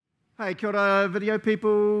Hey, kia ora video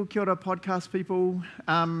people, kia ora podcast people.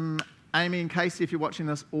 Amy and Casey, if you're watching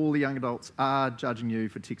this, all the young adults are judging you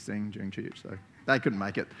for texting during church, so they couldn't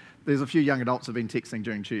make it. There's a few young adults who have been texting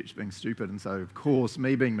during church being stupid, and so, of course,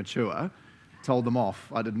 me being mature, told them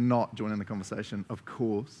off. I did not join in the conversation, of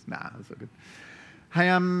course. Nah, that's all good. Hey,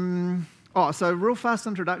 so real fast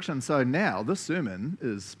introduction. So now, this sermon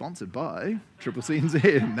is sponsored by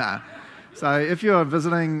CCNZ. Nah. So if you're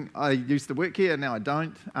visiting, I used to work here, now I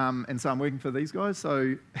don't, and so I'm working for these guys.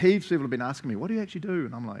 So heaps of people have been asking me, what do you actually do?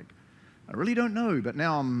 And I'm like, I really don't know, but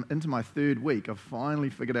now I'm into my third week. I've finally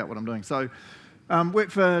figured out what I'm doing. So work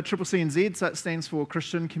for CCNZ, so it stands for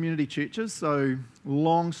Christian Community Churches. So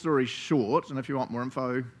long story short, and if you want more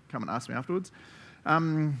info, come and ask me afterwards.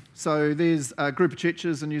 So there's a group of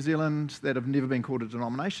churches in New Zealand that have never been called a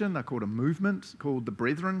denomination. They're called a movement called the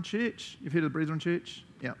Brethren Church. You've heard of the Brethren Church?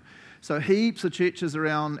 Yeah. So heaps of churches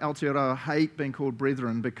around Aotearoa hate being called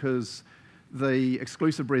brethren because the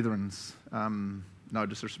exclusive brethrens, no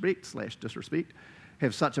disrespect,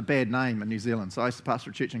 have such a bad name in New Zealand. So I used to pastor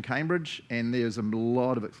a church in Cambridge, and there's a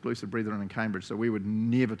lot of exclusive brethren in Cambridge, so we would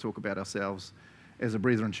never talk about ourselves as a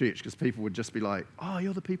brethren church because people would just be like, oh,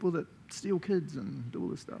 you're the people that steal kids and do all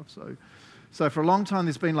this stuff. So for a long time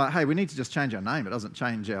there's been like, hey, we need to just change our name. It doesn't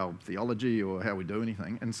change our theology or how we do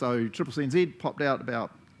anything. And so CCNZ popped out about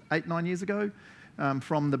 8-9 years ago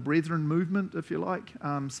from the Brethren movement, if you like.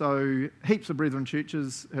 So heaps of Brethren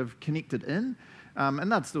churches have connected in,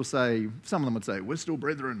 and they'd still say, some of them would say, we're still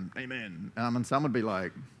brethren, amen. And some would be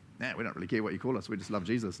like, nah, we don't really care what you call us, we just love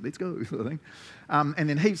Jesus, let's go, sort of thing. And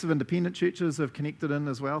then heaps of independent churches have connected in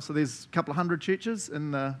as well. So there's a couple of hundred churches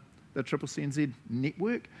in the CCNZ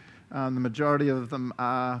network. The majority of them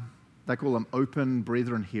are, they call them Open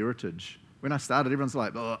Brethren Heritage. When I started, everyone's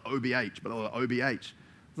like, oh, OBH, but OBH.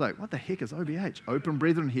 I was like, what the heck is OBH? Open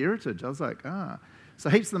Brethren Heritage. I was like, So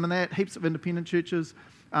heaps of them in that, heaps of independent churches.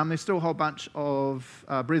 There's still a whole bunch of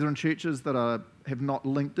Brethren churches that have not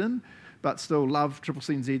linked in, but still love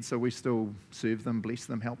CCNZ, so we still serve them, bless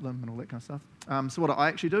them, help them, and all that kind of stuff. So what I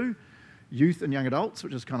actually do, youth and young adults,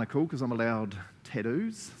 which is kind of cool because I'm allowed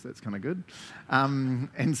tattoos, so that's kind of good.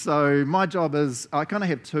 And so my job is, I kind of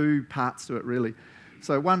have two parts to it, really.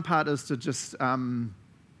 So one part is to just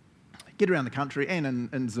get around the country and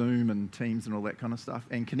in Zoom and Teams and all that kind of stuff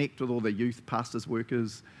and connect with all the youth pastors,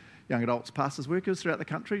 workers, young adults, pastors, workers throughout the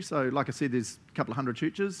country. So like I said, there's a couple of hundred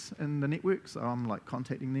churches in the network, so I'm like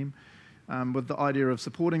contacting them with the idea of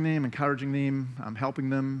supporting them, encouraging them,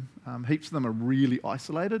 helping them. Heaps of them are really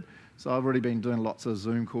isolated, so I've already been doing lots of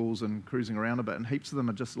Zoom calls and cruising around a bit, and heaps of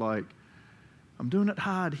them are just like, I'm doing it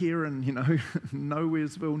hard here in,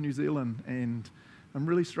 Nowheresville, New Zealand, and I'm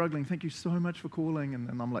really struggling. Thank you so much for calling. And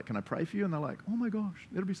I'm like, can I pray for you? And they're like, oh my gosh,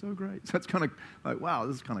 that'll be so great. So it's kind of like, wow,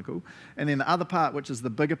 this is kind of cool. And then the other part, which is the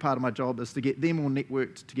bigger part of my job, is to get them all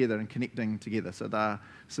networked together and connecting together. So they're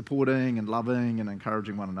supporting and loving and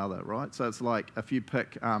encouraging one another, right? So it's like if you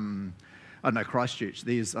pick, Christchurch,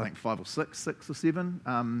 there's I think 5 or 6 or 7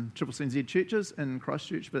 CCNZ churches in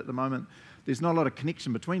Christchurch, but at the moment there's not a lot of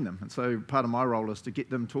connection between them. And so part of my role is to get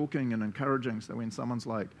them talking and encouraging. So when someone's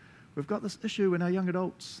like, we've got this issue in our young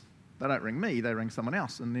adults, they don't ring me, they ring someone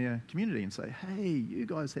else in their community and say, hey, you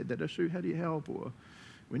guys had that issue, how do you help? Or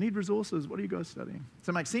we need resources, what are you guys studying? Does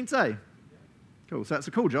that make sense, eh? Cool, so it's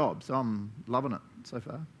a cool job, so I'm loving it so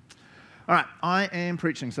far. All right, I am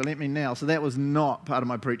preaching, so let me now. So that was not part of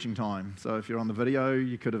my preaching time. So if you're on the video,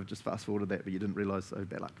 you could have just fast-forwarded that, but you didn't realise, so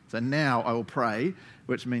bad luck. So now I will pray,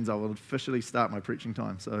 which means I will officially start my preaching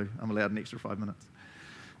time, so I'm allowed an extra 5 minutes.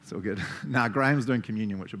 It's all good. Now, Graham's doing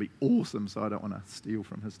communion, which will be awesome, so I don't want to steal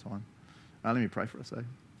from his time. Let me pray for us, eh?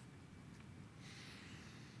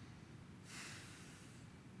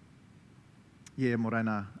 Yeah,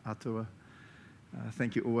 morena atua.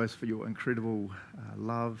 Thank you always for your incredible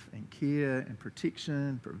love and care and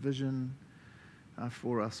protection, provision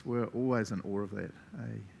for us. We're always in awe of that.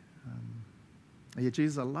 Yeah,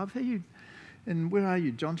 Jesus, I love how you... And where are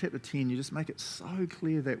you? John chapter 10, you just make it so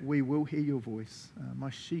clear that we will hear your voice.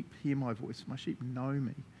 My sheep hear my voice. My sheep know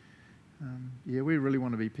me. We really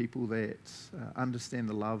want to be people that understand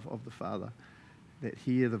the love of the Father, that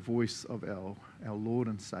hear the voice of our Lord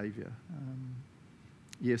and Saviour.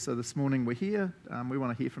 So this morning we're here. We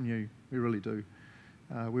want to hear from you. We really do.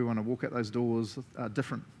 We want to walk out those doors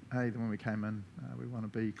different than when we came in. We want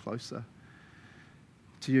to be closer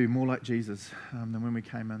to you, more like Jesus than when we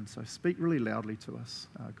came in. So speak really loudly to us,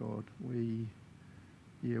 God. We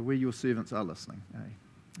your servants are listening.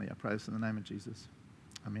 I pray this in the name of Jesus.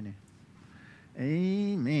 Amen.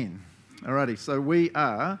 Amen. Alrighty, so we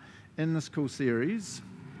are in this cool series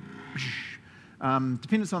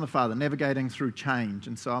Dependence on the Father, navigating through change.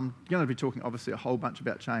 And so I'm going to be talking, obviously, a whole bunch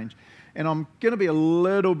about change. And I'm going to be a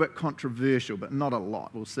little bit controversial, but not a lot.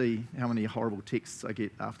 We'll see how many horrible texts I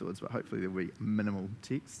get afterwards, but hopefully there'll be minimal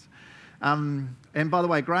texts. And by the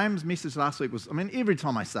way, Graham's message last week was, every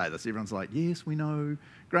time I say this, everyone's like, yes, we know.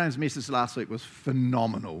 Graham's message last week was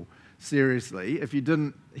phenomenal. Seriously, if you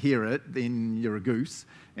didn't hear it, then you're a goose.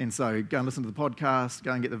 And so go and listen to the podcast,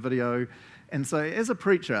 go and get the video. And so as a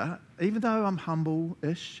preacher, even though I'm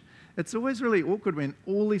humble-ish, it's always really awkward when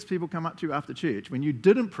all these people come up to you after church, when you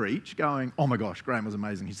didn't preach, going, oh my gosh, Graham was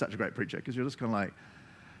amazing, he's such a great preacher, because you're just kind of like,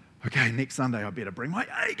 okay, next Sunday I better bring my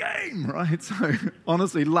A game, right? So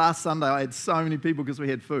honestly, last Sunday I had so many people because we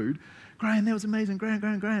had food. Graham, that was amazing, Graham.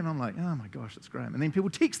 I'm like, oh my gosh, it's Graham. And then people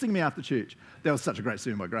texting me after church, that was such a great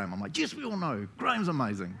sermon by Graham. I'm like, yes, we all know, Graham's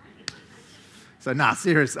amazing. So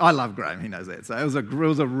serious, I love Graham, he knows that. So it was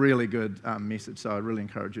a really good message, so I really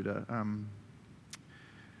encourage you to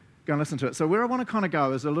go and listen to it. So where I want to kind of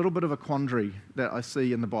go is a little bit of a quandary that I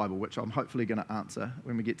see in the Bible, which I'm hopefully going to answer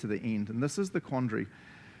when we get to the end. And this is the quandary.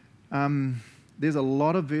 There's a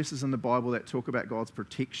lot of verses in the Bible that talk about God's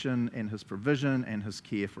protection and his provision and his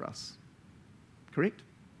care for us. Correct?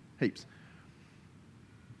 Heaps.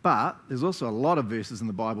 But there's also a lot of verses in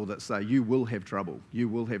the Bible that say you will have trouble, you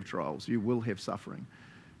will have trials, you will have suffering.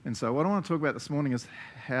 And so what I want to talk about this morning is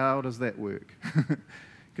how does that work?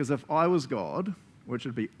 Because if I was God, which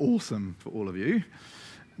would be awesome for all of you,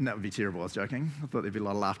 and that would be terrible, I was joking. I thought there'd be a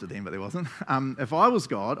lot of laughter then, but there wasn't. If I was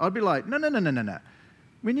God, I'd be like, no.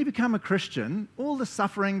 When you become a Christian, all the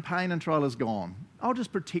suffering, pain, and trial is gone. I'll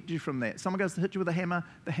just protect you from that. Someone goes to hit you with a hammer,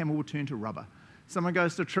 the hammer will turn to rubber. Someone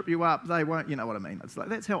goes to trip you up, they won't, you know what I mean. It's like,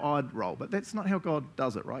 that's how I'd roll, but that's not how God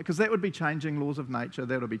does it, right? Because that would be changing laws of nature,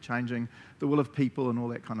 that would be changing the will of people and all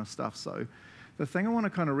that kind of stuff. So the thing I want to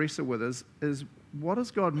kind of wrestle with is what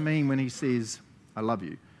does God mean when he says, I love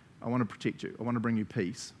you, I want to protect you, I want to bring you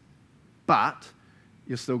peace, but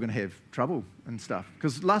you're still going to have trouble and stuff.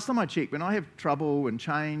 Because last time I checked, when I have trouble and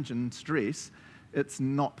change and stress, it's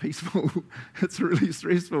not peaceful. It's really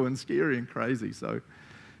stressful and scary and crazy. So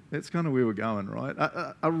that's kind of where we're going, right?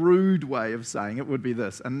 A rude way of saying it would be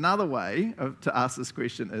this. Another way to ask this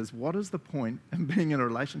question is, what is the point in being in a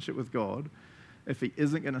relationship with God if he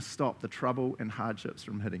isn't going to stop the trouble and hardships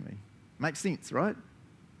from hitting me? Makes sense, right?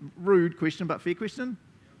 Rude question, but fair question?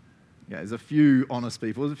 Yeah, there's a few honest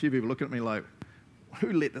people. There's a few people looking at me like,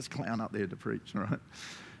 who let this clown up there to preach, right?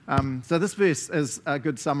 So this verse is a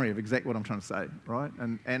good summary of exactly what I'm trying to say, right?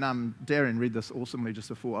 And Darren read this awesomely just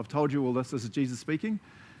before. I've told you all this. This is Jesus speaking.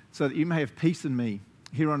 So that you may have peace in me.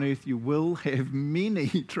 Here on earth you will have many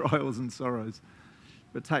trials and sorrows.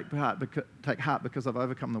 But take heart because I've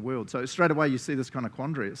overcome the world. So straight away you see this kind of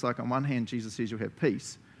quandary. It's like on one hand Jesus says you'll have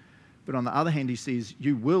peace. But on the other hand he says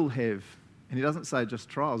you will have, and he doesn't say just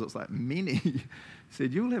trials, it's like many. He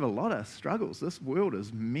said you'll have a lot of struggles. This world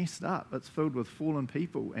is messed up. It's filled with fallen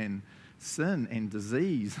people and sin and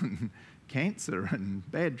disease and cancer and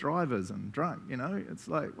bad drivers and drunk, It's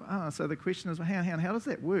like, wow. So the question is, how does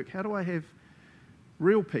that work? How do I have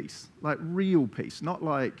real peace? Like real peace, not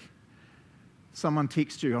like someone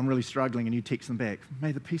texts you, I'm really struggling, and you text them back,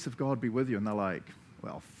 may the peace of God be with you. And they're like,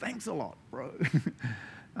 well, thanks a lot, bro.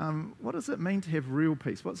 What does it mean to have real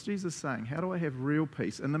peace? What's Jesus saying? How do I have real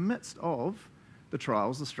peace in the midst of the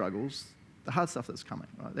trials, the struggles, the hard stuff that's coming,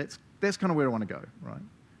 right? That's kind of where I want to go, right?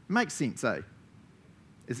 Makes sense, eh?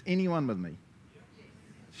 Is anyone with me?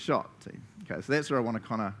 Shot, team. Okay, so that's where I want to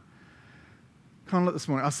kind of look this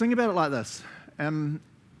morning. I was thinking about it like this.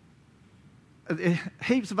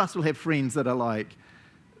 Heaps of us will have friends that are like,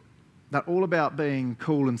 they're all about being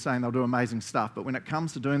cool and saying they'll do amazing stuff, but when it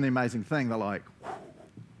comes to doing the amazing thing, they're like,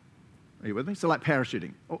 are you with me? So like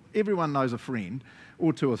parachuting. Everyone knows a friend,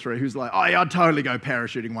 or two or three, who's like, oh yeah, I'd totally go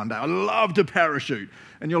parachuting one day. I love to parachute.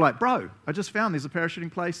 And you're like, bro, I just found there's a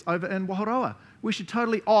parachuting place over in Waharoa. We should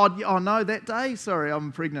totally, oh no, that day? Sorry,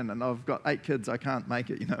 I'm pregnant and I've got 8 kids, I can't make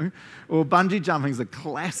it, Or bungee jumping is a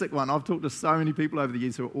classic one. I've talked to so many people over the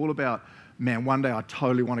years who are all about, man, one day I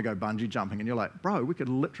totally want to go bungee jumping. And you're like, bro, we could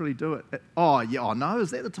literally do it. Oh no, is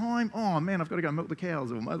that the time? Oh man, I've got to go milk the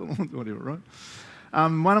cows or mow the lawns or whatever, right?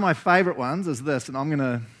 One of my favourite ones is this, and I'm going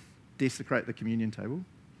to desecrate the communion table.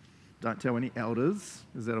 Don't tell any elders,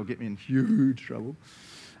 because that'll get me in huge trouble.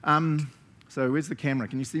 So where's the camera?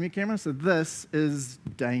 Can you see me, camera? So this is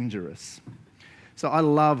dangerous. So I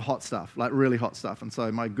love hot stuff, like really hot stuff. And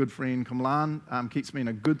so my good friend Kamlan keeps me in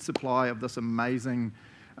a good supply of this amazing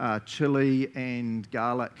chili and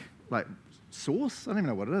garlic like sauce. I don't even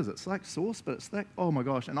know what it is. It's like sauce, but it's thick. Oh my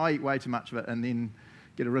gosh. And I eat way too much of it and then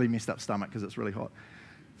get a really messed up stomach because it's really hot.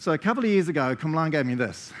 So a couple of years ago, Kamlan gave me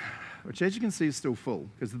this. which as you can see is still full,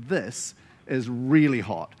 because this is really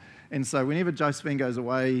hot. And so whenever Josephine goes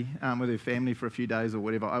away with her family for a few days or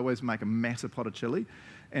whatever, I always make a massive pot of chili.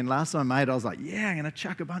 And last time I made it, I was like, yeah, I'm going to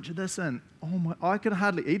chuck a bunch of this in. Oh my, I could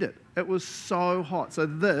hardly eat it. It was so hot. So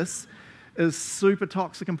this is super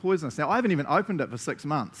toxic and poisonous. Now, I haven't even opened it for 6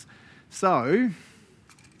 months. So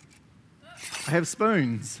I have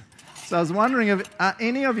spoons. So I was wondering if are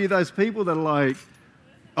any of you those people that are like,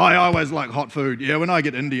 I always like hot food. Yeah, when I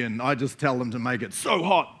get Indian, I just tell them to make it so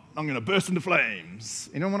hot, I'm going to burst into flames.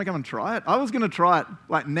 Anyone want to come and try it? I was going to try it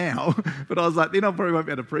like now, but I was like, then I probably won't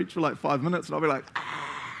be able to preach for like 5 minutes, and I'll be like,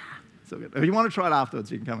 so good. If you want to try it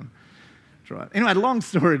afterwards, you can come and try it. Anyway, long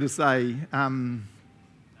story to say,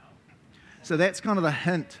 so that's kind of the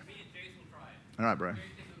hint. All right, bro.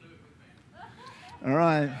 All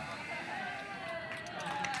right.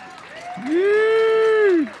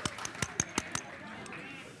 Woo!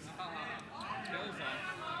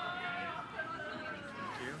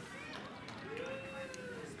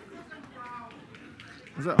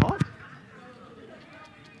 Is it hot?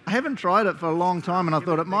 I haven't tried it for a long time, and I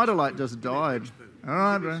thought it might have like just died. All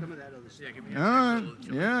right, bro. All right.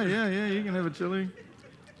 Yeah. You can have a chili.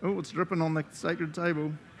 Oh, it's dripping on the sacred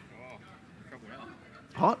table.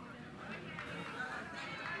 Hot?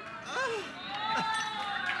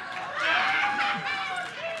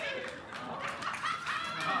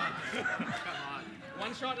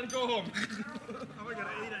 One shot and go home. I'm going to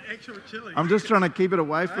eat an actual chili. I'm just trying to keep it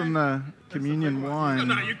away from the communion wine.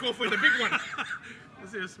 No, you go for the big one.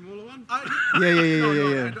 Is there a smaller one?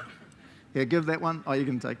 Yeah. Yeah, give that one. Oh, you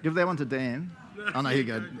can give that one to Dan. Oh, no, here you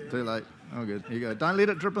go. Too late. Oh, good. Here you go. Don't let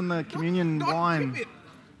it drip in the communion wine.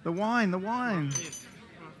 The wine.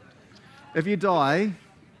 If you die,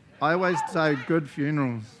 I always say good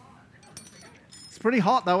funerals. It's pretty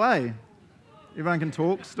hot though, eh? Everyone can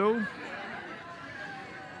talk still?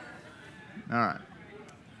 All right.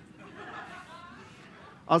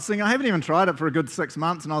 I was thinking, I haven't even tried it for a good 6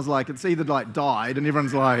 months, and I was like, it's either like died, and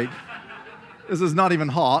everyone's like, this is not even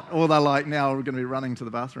hot, or they're like, now we're going to be running to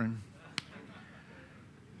the bathroom.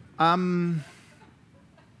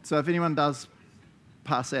 So if anyone does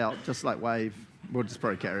pass out, just like wave, we'll just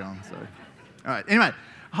probably carry on. So, all right. Anyway,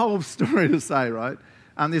 whole story to say, right?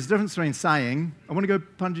 There's a difference between saying, I want to go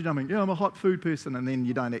bungee jumping. Yeah, I'm a hot food person, and then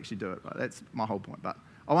you don't actually do it. Right? That's my whole point. But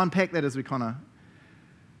I'll unpack that as we kind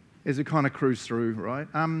of cruise through, right?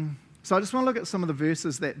 So I just want to look at some of the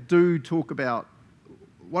verses that do talk about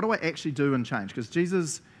what do I actually do and change? Because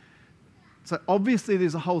Jesus, so obviously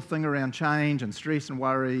there's a whole thing around change and stress and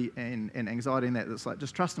worry and anxiety and that's like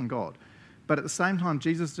just trust in God. But at the same time,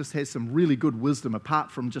 Jesus just has some really good wisdom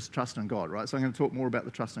apart from just trust in God, right? So I'm going to talk more about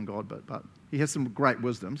the trust in God, but he has some great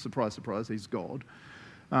wisdom. Surprise, surprise, he's God.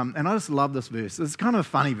 And I just love this verse. It's kind of a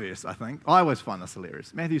funny verse, I think. I always find this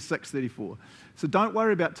hilarious. Matthew 6:34. So don't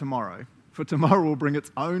worry about tomorrow, for tomorrow will bring its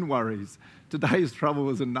own worries. Today's trouble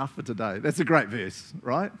is enough for today. That's a great verse,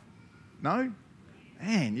 right? No?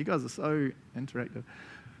 Man, you guys are so interactive.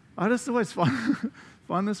 I just always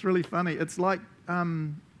find this really funny. It's like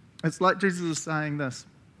Jesus is saying this.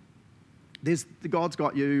 God's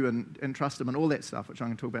got you and trust him and all that stuff, which I'm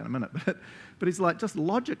going to talk about in a minute. But he's like, just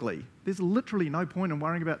logically, there's literally no point in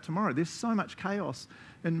worrying about tomorrow. There's so much chaos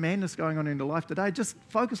and madness going on in your life today. Just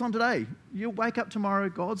focus on today. You'll wake up tomorrow.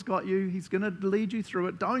 God's got you. He's going to lead you through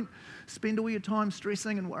it. Don't spend all your time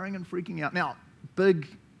stressing and worrying and freaking out. Now, big,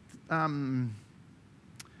 I don't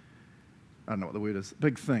know what the word is,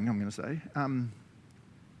 big thing I'm going to say.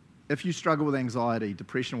 If you struggle with anxiety,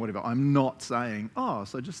 depression, whatever, I'm not saying,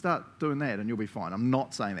 so just start doing that and you'll be fine. I'm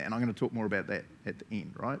not saying that, and I'm going to talk more about that at the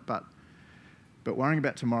end, right? But worrying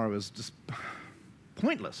about tomorrow is just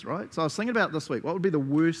pointless, right? So I was thinking about this week, what would be the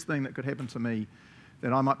worst thing that could happen to me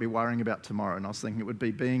that I might be worrying about tomorrow? And I was thinking it would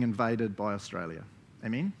be being invaded by Australia.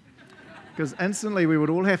 Amen? Because instantly we would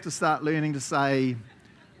all have to start learning to say,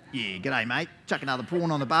 yeah, g'day, mate, chuck another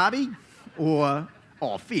prawn on the barbie, or,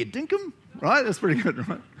 fair dinkum, right? That's pretty good,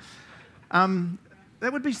 right?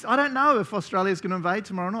 That would be, I don't know if Australia's going to invade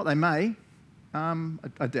tomorrow or not. They may.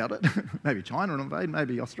 I doubt it. Maybe China will invade,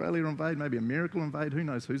 maybe Australia will invade, maybe America will invade. Who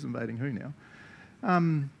knows who's invading who now?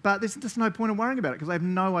 But there's just no point in worrying about it because I have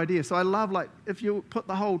no idea. So I love, if you put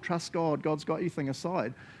the whole trust God, God's got you thing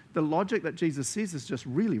aside, the logic that Jesus says is just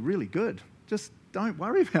really, really good. Just don't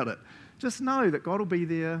worry about it. Just know that God will be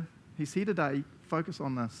there. He's here today. Focus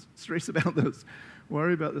on this. Stress about this.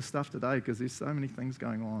 Worry about this stuff today because there's so many things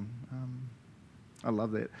going on. I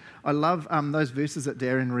love that. I love those verses that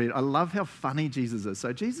Darren read. I love how funny Jesus is.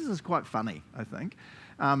 So Jesus is quite funny, I think.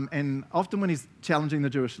 And often when he's challenging the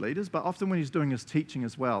Jewish leaders, but often when he's doing his teaching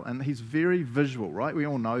as well. And he's very visual, right? We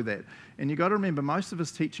all know that. And you've got to remember, most of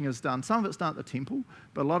his teaching is done, some of it's done at the temple,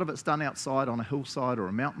 but a lot of it's done outside on a hillside or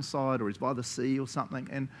a mountainside, or he's by the sea or something.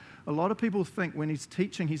 And a lot of people think when he's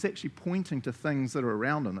teaching, he's actually pointing to things that are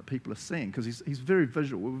around him that people are seeing, because he's very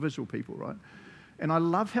visual. We're visual people, right? And I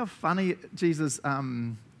love how funny Jesus'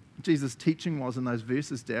 teaching was in those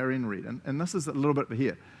verses Darian read. And this is a little bit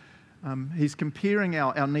here. He's comparing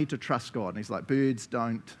our need to trust God. And he's like, birds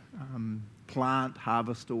don't plant,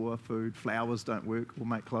 harvest, store food. Flowers don't work or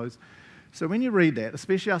make clothes. So when you read that,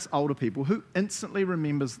 especially us older people, who instantly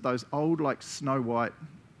remembers those old, like, Snow White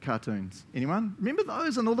cartoons? Anyone? Remember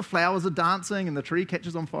those? And all the flowers are dancing and the tree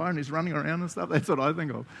catches on fire and he's running around and stuff? That's what I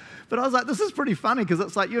think of. But I was like, this is pretty funny, because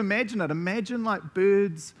it's like, you imagine it. Imagine, like,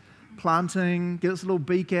 birds planting, gets a little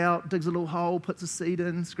beak out, digs a little hole, puts a seed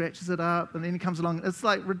in, scratches it up, and then he comes along. It's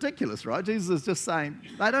like ridiculous, right? Jesus is just saying,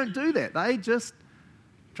 they don't do that. They just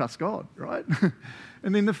trust God, right?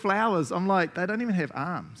 And then the flowers, I'm like, they don't even have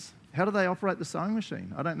arms. How do they operate the sewing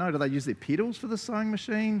machine? I don't know. Do they use their petals for the sewing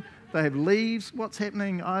machine? They have leaves? What's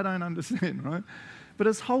happening? I don't understand, right? But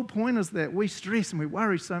his whole point is that we stress and we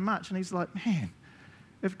worry so much, and he's like, man,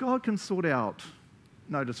 if God can sort out,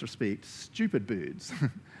 no disrespect, stupid birds,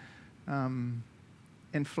 and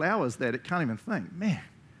flowers that it can't even think, man,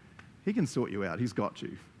 he can sort you out. He's got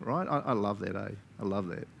you, right? I love that, eh? I love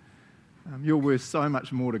that. You're worth so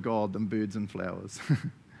much more to God than birds and flowers.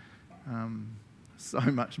 So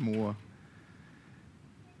much more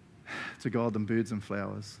to God than birds and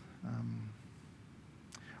flowers.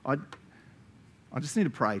 I just need to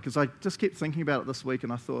pray, because I just kept thinking about it this week,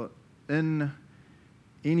 and I thought, in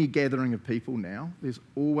any gathering of people now, there's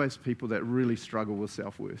always people that really struggle with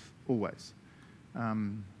self-worth, always.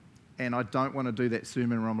 And I don't want to do that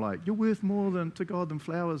sermon where I'm like, you're worth more to God than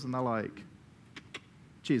flowers, and they're like,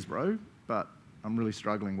 cheers, bro, but I'm really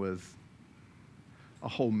struggling with a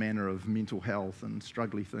whole manner of mental health and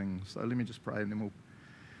struggly things. So let me just pray, and then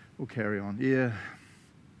we'll carry on. Yeah,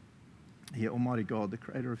 Almighty God, the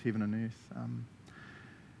creator of heaven and earth.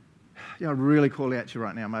 I really call out to you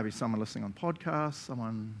right now. Maybe someone listening on podcasts,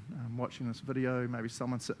 someone watching this video, maybe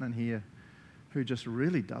someone sitting in here who just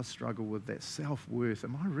really does struggle with that self-worth.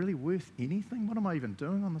 Am I really worth anything? What am I even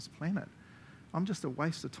doing on this planet? I'm just a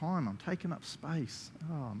waste of time. I'm taking up space.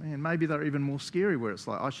 Oh, man, maybe they're even more scary, where it's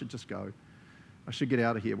like, I should just go. I should get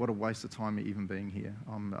out of here. What a waste of time even being here.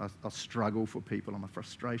 I'm a struggle for people. I'm a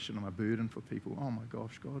frustration. I'm a burden for people. Oh, my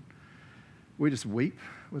gosh, God. We just weep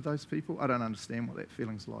with those people. I don't understand what that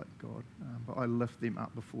feeling's like, God, but I lift them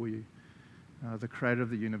up before you. The creator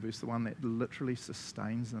of the universe, the one that literally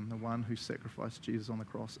sustains them, the one who sacrificed Jesus on the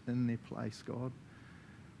cross in their place, God.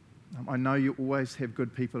 I know you always have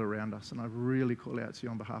good people around us, and I really call out to you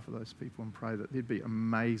on behalf of those people and pray that there'd be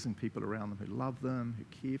amazing people around them who love them,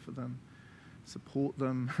 who care for them, support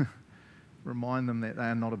them, remind them that they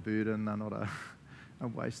are not a burden, they're not a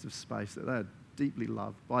waste of space, that they are deeply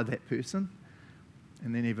loved by that person,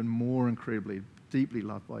 and then even more incredibly, deeply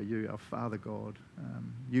loved by you, our Father God.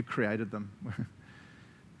 You created them.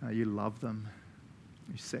 You love them.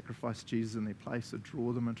 You sacrificed Jesus in their place to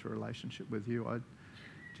draw them into a relationship with you. I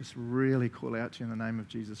just really call out to you in the name of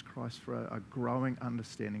Jesus Christ for a growing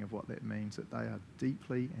understanding of what that means, that they are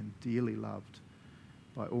deeply and dearly loved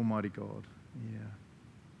by Almighty God.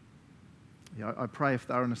 Yeah, I pray if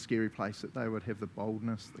they're in a scary place that they would have the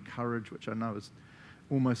boldness, the courage, which I know is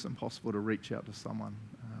almost impossible, to reach out to someone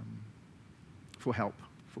for help,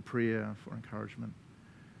 for prayer, for encouragement.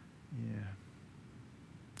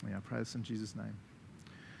 Yeah, I pray this in Jesus' name.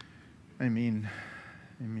 Amen.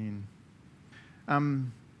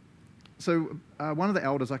 So one of the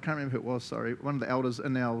elders, I can't remember who it was, sorry, one of the elders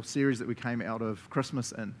in our series that we came out of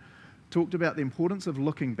Christmas in, talked about the importance of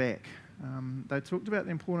looking back. They talked about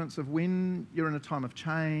the importance of when you're in a time of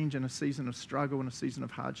change, in a season of struggle, in a season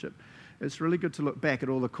of hardship, it's really good to look back at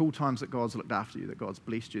all the cool times that God's looked after you, that God's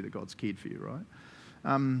blessed you, that God's cared for you, right?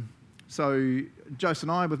 So Jose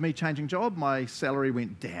and I, with me changing job, my salary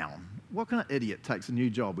went down. What kind of idiot takes a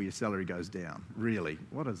new job where your salary goes down? Really?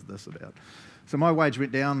 What is this about? So my wage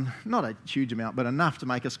went down, not a huge amount, but enough to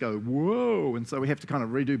make us go, whoa. And so we have to kind of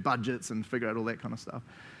redo budgets and figure out all that kind of stuff.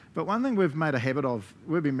 But one thing we've made a habit of,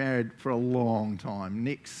 we've been married for a long time.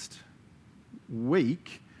 Next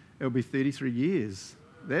week, it'll be 33 years.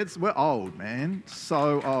 We're old, man.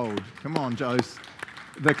 So old. Come on, Jose.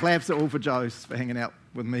 The claps are all for Jose for hanging out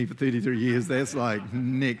with me for 33 years. That's like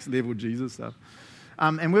next level Jesus stuff.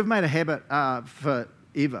 And we've made a habit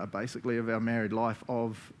forever, basically, of our married life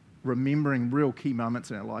of remembering real key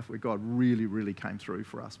moments in our life where God really, really came through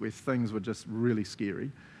for us, where things were just really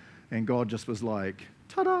scary. And God just was like,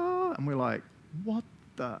 ta-da, and we're like, what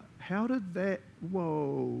the, how did that,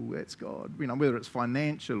 whoa, that's God. Whether it's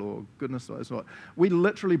financial or goodness knows what. We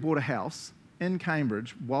literally bought a house in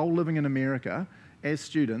Cambridge while living in America as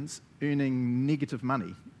students, earning negative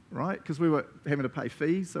money, right? Because we were having to pay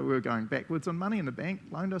fees, so we were going backwards on money, and the bank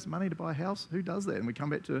loaned us money to buy a house. Who does that? And we come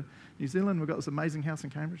back to New Zealand, we've got this amazing house in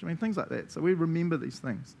Cambridge. Things like that. So we remember these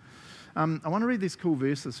things. I want to read these cool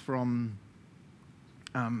verses from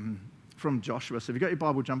Joshua. So if you've got your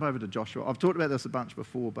Bible, jump over to Joshua. I've talked about this a bunch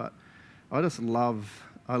before, but I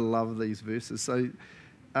love these verses. So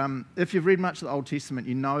if you've read much of the Old Testament,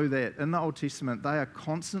 you know that in the Old Testament, they are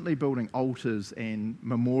constantly building altars and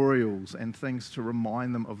memorials and things to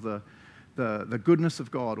remind them of the goodness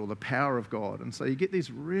of God or the power of God. And so you get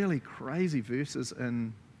these really crazy verses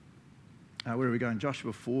in, where are we going?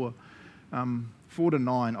 Joshua 4, 4 to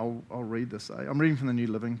 9. I'll read this. I'm reading from the New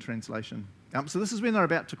Living Translation. So this is when they're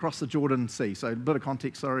about to cross the Jordan Sea. So a bit of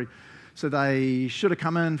context, sorry. So they should have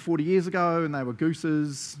come in 40 years ago, and they were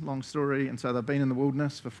gooses, long story, and so they've been in the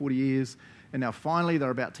wilderness for 40 years, and now finally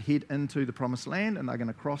they're about to head into the Promised Land, and they're going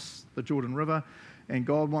to cross the Jordan River, and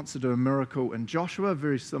God wants to do a miracle in Joshua,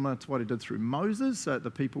 very similar to what he did through Moses, so that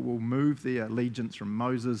the people will move their allegiance from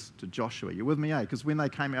Moses to Joshua. You with me, eh? Because when they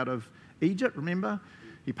came out of Egypt, remember,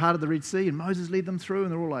 he parted the Red Sea, and Moses led them through,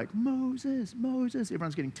 and they're all like, Moses, Moses.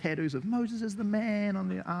 Everyone's getting tattoos of Moses is the man on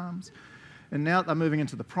their arms. And now they're moving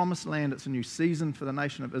into the Promised Land. It's a new season for the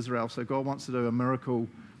nation of Israel. So God wants to do a miracle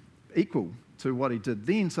equal to what he did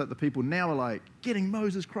then, so that the people now are like getting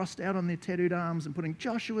Moses crossed out on their tattooed arms and putting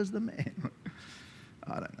Joshua as the man.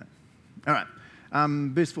 I don't know. All right.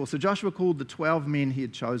 Verse 4. So Joshua called the 12 men he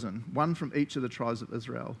had chosen, one from each of the tribes of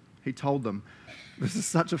Israel. He told them, this is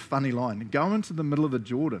such a funny line, go into the middle of the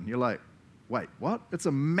Jordan. You're like, wait, what? It's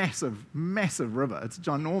a massive, massive river. It's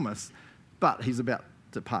ginormous. But he's about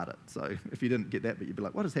to part it. So if you didn't get that, but you'd be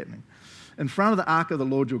like, what is happening? In front of the ark of the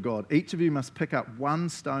Lord your God, each of you must pick up one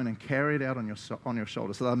stone and carry it out on your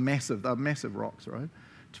shoulder. So they're massive rocks, right?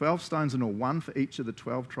 12 stones in all, one for each of the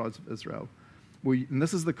 12 tribes of Israel. And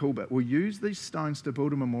this is the cool bit. We'll use these stones to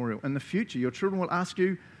build a memorial. In the future, your children will ask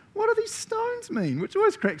you, what do these stones mean? Which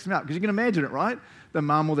always cracks me up, because you can imagine it, right? The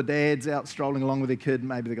mum or the dad's out strolling along with their kid.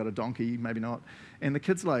 Maybe they got a donkey, maybe not. And the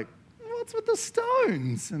kid's like, what's with the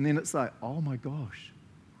stones? And then it's like, oh my gosh.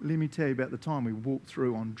 Let me tell you about the time we walked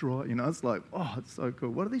through on dry. It's like, oh, it's so cool.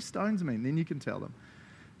 What do these stones mean? Then you can tell them.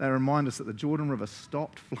 They remind us that the Jordan River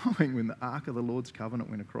stopped flowing when the Ark of the Lord's covenant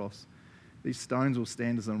went across. These stones will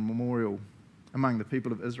stand as a memorial among the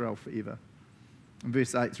people of Israel forever. And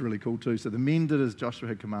verse 8 is really cool too. So the men did as Joshua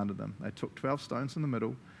had commanded them. They took 12 stones in the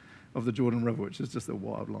middle of the Jordan River, which is just a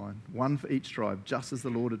wild line, one for each tribe, just as the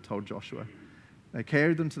Lord had told Joshua. They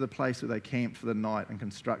carried them to the place where they camped for the night and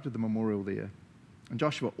constructed the memorial there. And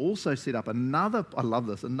Joshua also set up another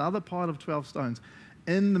pile of 12 stones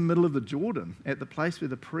in the middle of the Jordan at the place where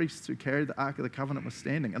the priests who carried the Ark of the Covenant were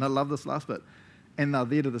standing. And I love this last bit. And they're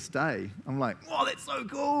there to this day. I'm like, oh, that's so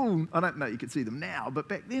cool. I don't know you could see them now, but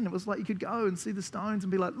back then it was like you could go and see the stones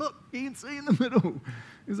and be like, look, you can see in the middle.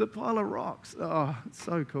 There's a pile of rocks. Oh, it's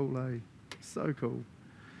so cool, eh? So cool.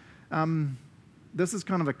 This is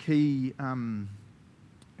kind of a key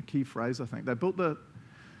phrase, I think. They built the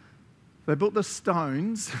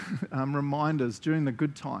stones, reminders during the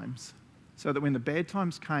good times, so that when the bad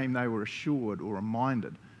times came, they were assured or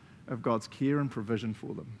reminded of God's care and provision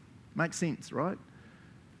for them. Makes sense, right?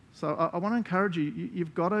 So I want to encourage you,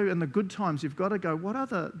 you've got to, in the good times, you've got to go, what are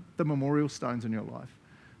the memorial stones in your life?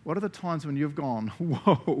 What are the times when you've gone,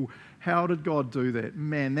 whoa, how did God do that?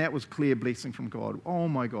 Man, that was clear blessing from God. Oh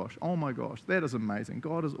my gosh, that is amazing.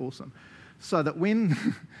 God is awesome. So that when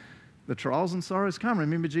the trials and sorrows come,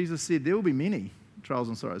 remember Jesus said there will be many trials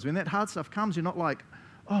and sorrows. When that hard stuff comes, you're not like,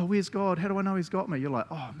 oh, where's God? How do I know he's got me? You're like,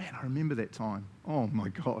 oh man, I remember that time. Oh my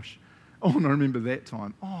gosh. Oh, and I remember that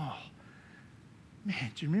time. Oh,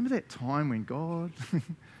 man, do you remember that time when God...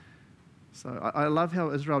 So I love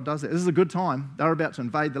how Israel does that. This is a good time. They're about to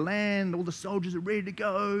invade the land. All the soldiers are ready to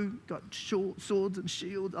go. Got swords and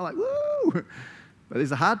shields. I'm like, woo! But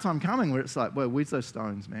there's a hard time coming where it's like, well, where's those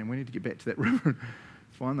stones, man? We need to get back to that river and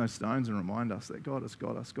find those stones and remind us that God has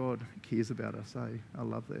got us. God cares about us, eh? I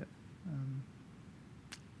love that.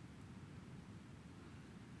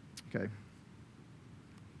 Okay.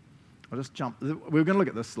 I'll just jump. We're going to look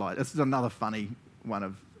at this slide. This is another funny one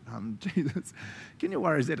of Jesus. Can your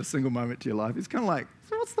worries add a single moment to your life? It's kind of like,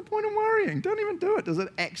 so what's the point of worrying? Don't even do it. Does it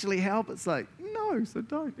actually help? It's like, no, so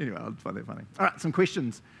don't. Anyway, I find that funny. All right, some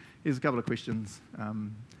questions. Here's a couple of questions.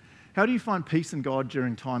 How do you find peace in God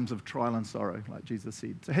during times of trial and sorrow, like Jesus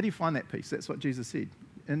said? So how do you find that peace? That's what Jesus said.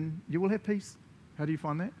 And you will have peace. How do you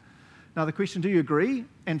find that? Now the question, do you agree?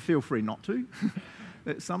 And feel free not to.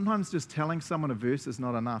 That sometimes just telling someone a verse is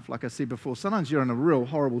not enough. Like I said before, sometimes you're in a real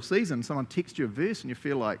horrible season, someone texts you a verse and you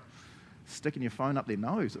feel like sticking your phone up their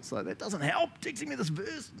nose. It's like, that doesn't help, texting me this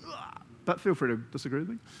verse. But feel free to disagree with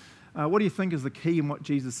me. What do you think is the key in what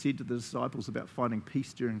Jesus said to the disciples about finding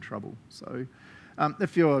peace during trouble? So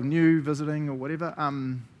if you're new, visiting or whatever,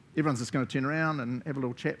 everyone's just going to turn around and have a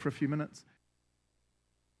little chat for a few minutes.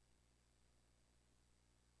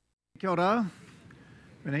 Kia ora.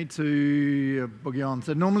 We need to boogie on.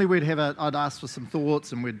 So normally I'd ask for some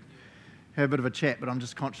thoughts and we'd have a bit of a chat, but I'm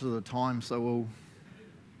just conscious of the time, so we'll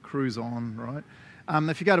cruise on, right?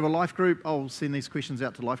 If you go to a life group, I'll send these questions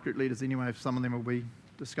out to life group leaders anyway, if some of them will be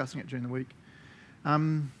discussing it during the week.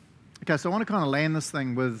 Okay, so I want to kind of land this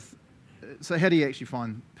thing with, so how do you actually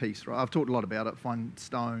find peace, right? I've talked a lot about it, find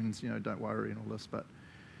stones, don't worry and all this, but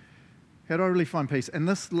how do I really find peace? And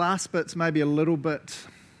this last bit's maybe a little bit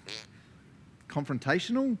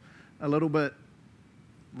confrontational, a little bit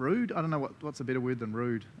rude. I don't know what's a better word than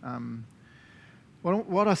rude.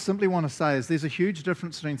 What I simply want to say is there's a huge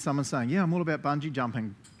difference between someone saying, yeah, I'm all about bungee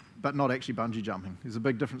jumping, but not actually bungee jumping. There's a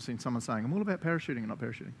big difference between someone saying, I'm all about parachuting and not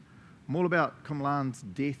parachuting. I'm all about Kumlan's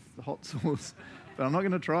death, hot sauce, but I'm not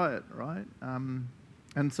going to try it, right?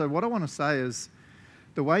 And so what I want to say is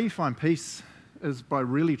the way you find peace is by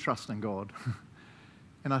really trusting God.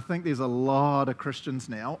 And I think there's a lot of Christians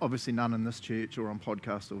now, obviously none in this church or on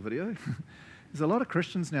podcast or video. There's a lot of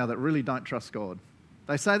Christians now that really don't trust God.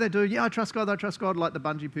 They say they do, yeah, I trust God, like the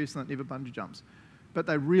bungee person that never bungee jumps. But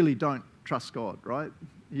they really don't trust God, right?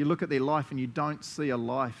 You look at their life and you don't see a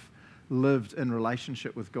life lived in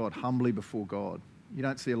relationship with God, humbly before God. You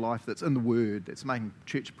don't see a life that's in the Word, that's making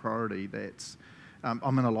church a priority, that's,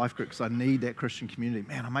 I'm in a life group because I need that Christian community.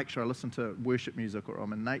 Man, I make sure I listen to worship music or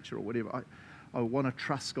I'm in nature or whatever. I want to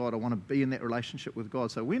trust God. I want to be in that relationship with God.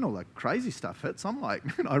 So when all the crazy stuff hits, I'm like,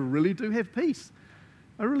 man, I really do have peace.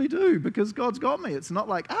 I really do, because God's got me. It's not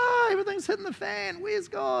like, everything's hitting the fan. Where's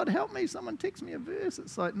God? Help me. Someone text me a verse.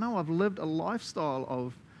 It's like, no, I've lived a lifestyle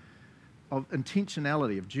of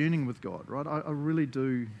intentionality, of journeying with God, right? I really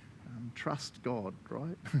do trust God,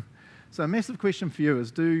 right? So a massive question for you is,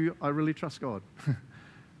 do I really trust God?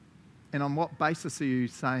 And on what basis are you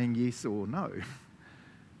saying yes or no?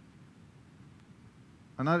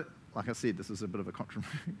 I know, like I said, this is a bit of a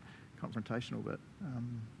confrontational bit.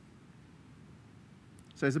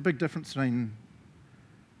 So there's a big difference between,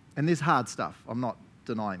 and there's hard stuff. I'm not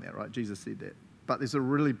denying that, right? Jesus said that. But there's a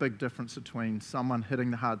really big difference between someone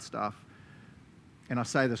hitting the hard stuff, and I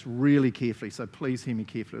say this really carefully, so please hear me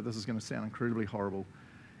carefully. This is going to sound incredibly horrible.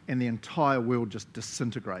 And the entire world just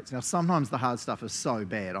disintegrates. Now, sometimes the hard stuff is so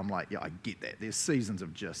bad, I'm like, yeah, I get that. There's seasons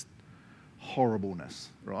of just horribleness,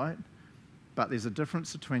 right? But there's a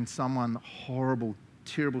difference between someone, horrible,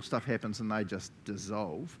 terrible stuff happens and they just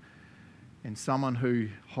dissolve, and someone who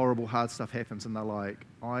horrible, hard stuff happens and they're like,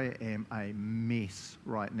 I am a mess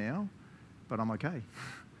right now, but I'm okay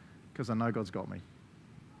because I know God's got me.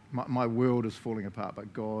 My world is falling apart,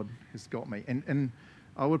 but God has got me. And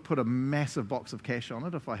I would put a massive box of cash on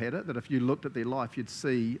it if I had it, that if you looked at their life, you'd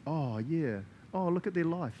see, look at their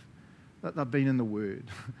life. That they've been in the Word.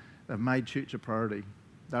 They've made church a priority.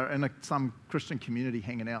 They're in some Christian community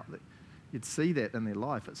hanging out. You'd see that in their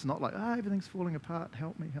life. It's not like, everything's falling apart.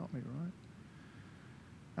 Help me, right?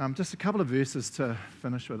 Just a couple of verses to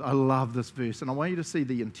finish with. I love this verse, and I want you to see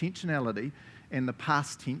the intentionality and the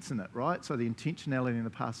past tense in it, right? So the intentionality in the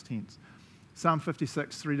past tense. Psalm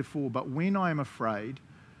 56, 3-4, but when I am afraid,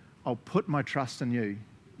 I'll put my trust in you.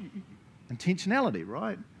 Intentionality,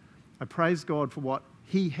 right? I praise God for what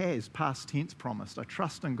He has, past tense, promised. I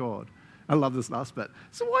trust in God. I love this last bit.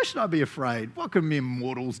 So why should I be afraid? What can mere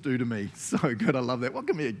mortals do to me? So good, I love that. What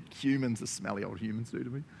can mere humans, the smelly old humans, do to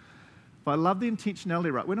me? But I love the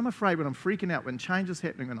intentionality, right? When I'm afraid, when I'm freaking out, when change is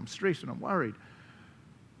happening, when I'm stressed and I'm worried,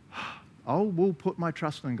 I will put my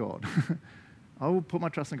trust in God. I will put my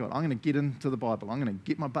trust in God. I'm going to get into the Bible. I'm going to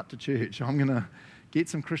get my butt to church. I'm going to get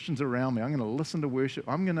some Christians around me. I'm going to listen to worship.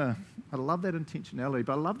 I love that intentionality,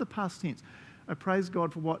 but I love the past tense. I praise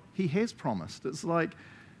God for what He has promised. It's like,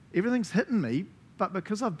 everything's hitting me, but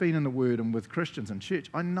because I've been in the Word and with Christians and church,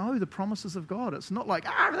 I know the promises of God. It's not like,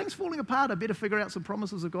 everything's falling apart. I better figure out some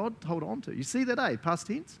promises of God to hold on to. You see that, Past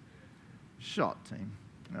tense? Shot, team.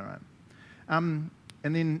 All right.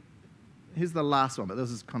 And then here's the last one, but this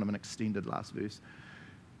is kind of an extended last verse.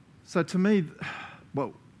 So to me,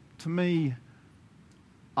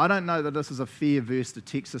 I don't know that this is a fair verse to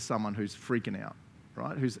text to someone who's freaking out,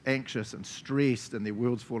 right? Who's anxious and stressed and their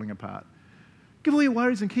world's falling apart. Give all your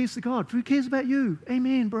worries and cares to God. Who cares about you?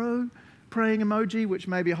 Amen, bro. praying emoji, which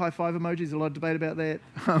may be a high five emoji. There's a lot of debate about that.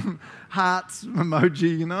 Hearts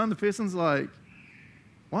emoji, and the person's like,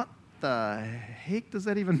 what the heck does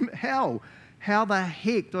that even, how the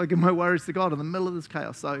heck do I give my worries to God in the middle of this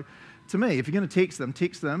chaos? So to me, if you're going to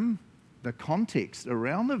text them the context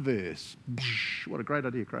around the verse. What a great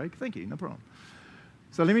idea, Craig. Thank you, no problem.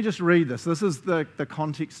 So let me just read this. This is the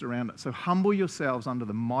context around it. So humble yourselves under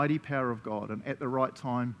the mighty power of God, and at the right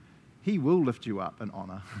time, he will lift you up in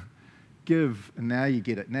honor. Give, and now you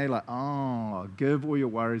get it. Now you're like, give all your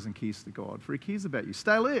worries and cares to God, for he cares about you.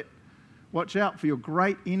 Stay alert. Watch out for your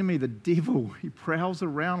great enemy, the devil. He prowls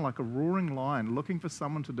around like a roaring lion, looking for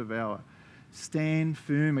someone to devour. Stand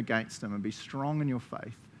firm against him and be strong in your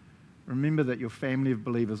faith. Remember that your family of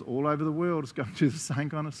believers all over the world is going through the same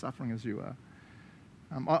kind of suffering as you are.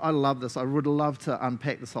 I love this. I would love to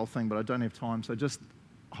unpack this whole thing, but I don't have time. So just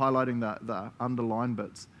highlighting the underlined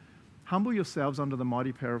bits. Humble yourselves under the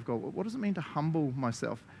mighty power of God. What does it mean to humble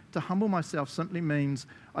myself? To humble myself simply means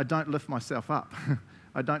I don't lift myself up.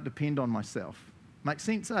 I don't depend on myself. Makes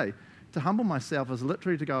sense, eh? To humble myself is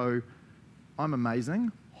literally to go, I'm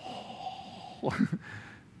amazing,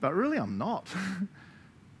 but really I'm not.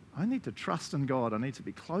 I need to trust in God. I need to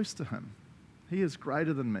be close to him. He is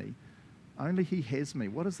greater than me. Only he has me.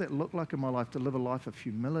 What does that look like in my life? To live a life of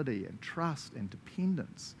humility and trust and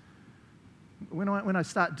dependence. When I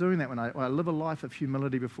start doing that, when I live a life of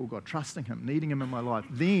humility before God, trusting him, needing him in my life,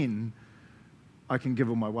 then I can give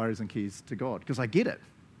all my worries and cares to God because I get it.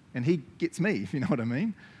 And he gets me, if you know what I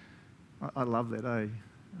mean. I love that, eh?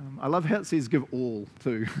 I love how it says give all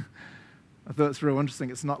too. I thought it's real interesting.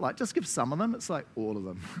 It's not like just give some of them. It's like all of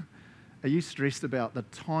them. Are you stressed about the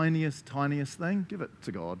tiniest thing? Give it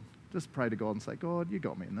to God. Just pray to God and say, God, you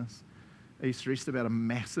got me in this. Are you stressed about a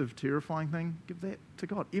massive, terrifying thing? Give that to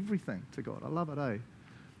God. Everything to God. I love it, eh?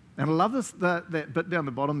 And I love this that bit down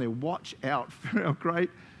the bottom there. Watch out for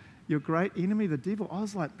your great enemy, the devil. I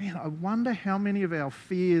was like, man, I wonder how many of our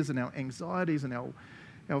fears and our anxieties and our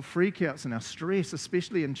freakouts and our stress,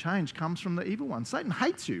 especially in change, comes from the evil one. Satan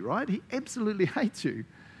hates you, right? He absolutely hates you.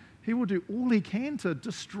 He will do all he can to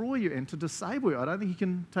destroy you and to disable you. I don't think he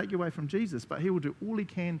can take you away from Jesus, but he will do all he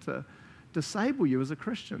can to disable you as a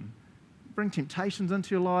Christian. Bring temptations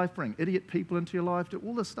into your life, bring idiot people into your life, do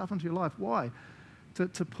all this stuff into your life. Why? To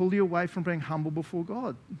pull you away from being humble before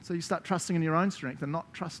God. So you start trusting in your own strength and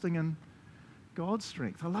not trusting in God's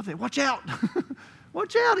strength. I love that. Watch out.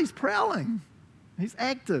 Watch out. He's prowling. He's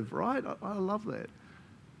active, right? I love that.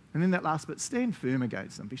 And then that last bit, stand firm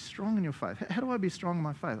against them. Be strong in your faith. How do I be strong in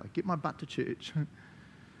my faith? I get my butt to church. I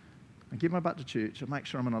make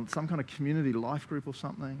sure I'm in some kind of community life group or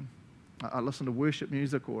something. I listen to worship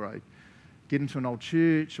music, or I get into an old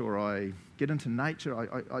church, or I get into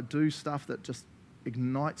nature. I do stuff that just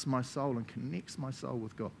ignites my soul and connects my soul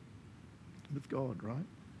with God, right?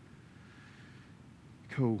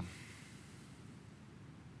 Cool.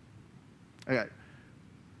 Okay.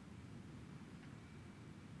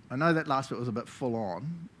 I know that last bit was a bit full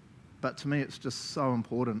on, but to me it's just so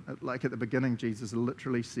important. Like at the beginning, Jesus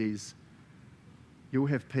literally says, you'll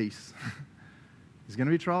have peace. There's going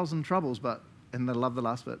to be trials and troubles, but, and I love the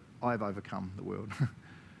last bit, I've overcome the world.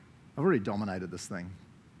 I've already dominated this thing.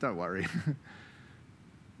 Don't worry.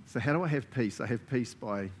 So how do I have peace? I have peace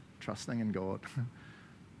by trusting in God,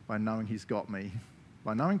 by knowing he's got me,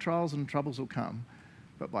 by knowing trials and troubles will come,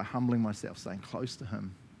 but by humbling myself, staying close to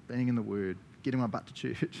him, being in the Word, getting my butt to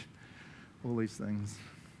church, all these things.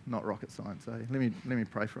 Not rocket science, eh? Let me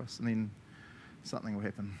pray for us, and then something will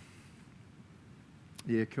happen.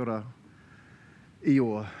 Yeah, kia ora,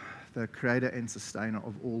 Eeyore, the creator and sustainer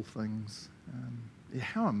of all things. Yeah,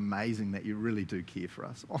 how amazing that you really do care for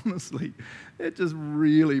us. Honestly, it just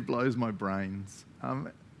really blows my brains.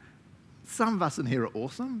 Some of us in here are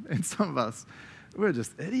awesome, and some of us, we're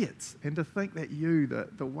just idiots. And to think that you,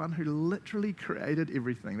 the one who literally created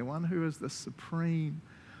everything, the one who is the supreme,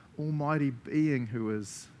 almighty being who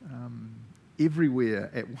is everywhere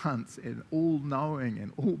at once and all-knowing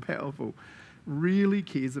and all-powerful, really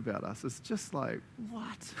cares about us. It's just like,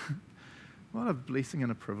 what? What a blessing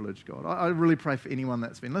and a privilege, God. I really pray for anyone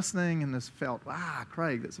that's been listening and has felt,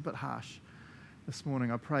 Craig, that's a bit harsh this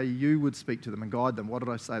morning. I pray you would speak to them and guide them. What did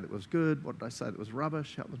I say that was good? What did I say that was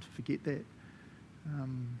rubbish? Help them to forget that.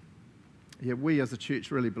 We as a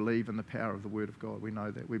church really believe in the power of the Word of God. We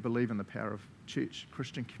know that. We believe in the power of church,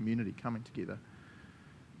 Christian community coming together.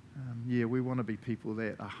 We want to be people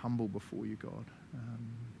that are humble before you, God,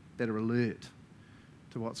 that are alert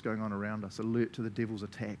to what's going on around us, alert to the devil's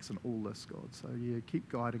attacks and all this, God. So,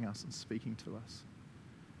 keep guiding us and speaking to us.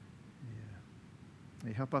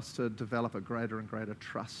 You help us to develop a greater and greater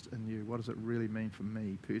trust in you. What does it really mean for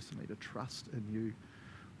me personally to trust in you,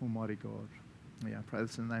 Almighty God? Yeah, I pray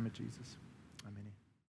this in the name of Jesus.